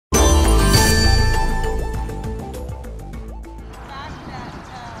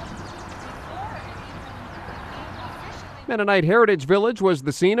Mennonite Heritage Village was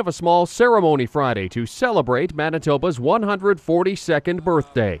the scene of a small ceremony Friday to celebrate Manitoba's 142nd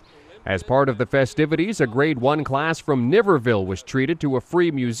birthday. As part of the festivities, a grade 1 class from Niverville was treated to a free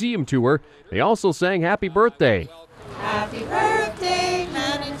museum tour. They also sang happy birthday. Happy birthday,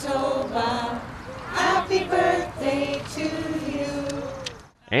 Manitoba. Happy birthday to you.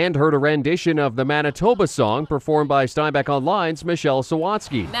 And heard a rendition of the Manitoba song performed by Steinbeck Online's Michelle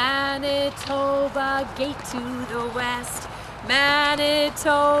Sawatsky. Manitoba, gate to the west.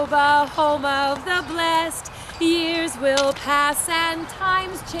 Manitoba, home of the blessed. Years will pass and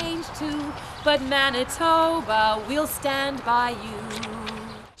times change too, but Manitoba, we'll stand by you.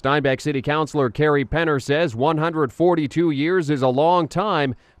 Steinbeck City Councilor Carrie Penner says 142 years is a long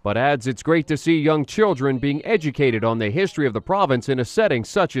time, but adds it's great to see young children being educated on the history of the province in a setting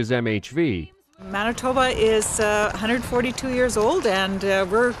such as MHV. Manitoba is 142 years old, and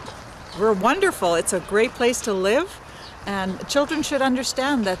we're wonderful. It's a great place to live, and children should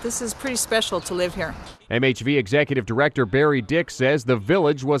understand that this is pretty special to live here. MHV Executive Director Barry Dick says the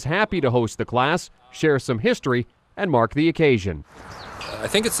village was happy to host the class, share some history, and mark the occasion. I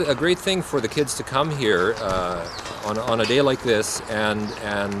think it's a great thing for the kids to come here on a day like this and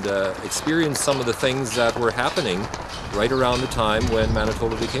experience some of the things that were happening right around the time when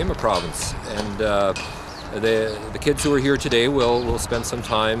Manitoba became a province. And the kids who are here today will spend some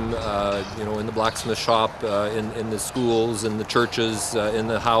time, in the blacksmith shop, in the schools, in the churches, in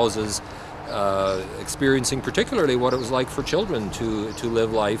the houses, experiencing particularly what it was like for children to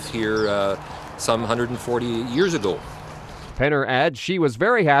live life here some 140 years ago. Penner adds she was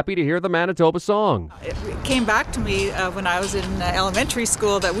very happy to hear the Manitoba song. It came back to me when I was in elementary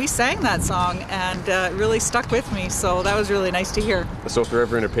school that we sang that song, and it really stuck with me, so that was really nice to hear. So if you're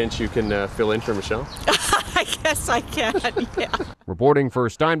ever in a pinch, you can fill in for Michelle? I guess I can, yeah. Reporting for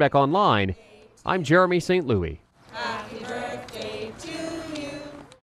Steinbeck Online, I'm Jeremy St. Louis.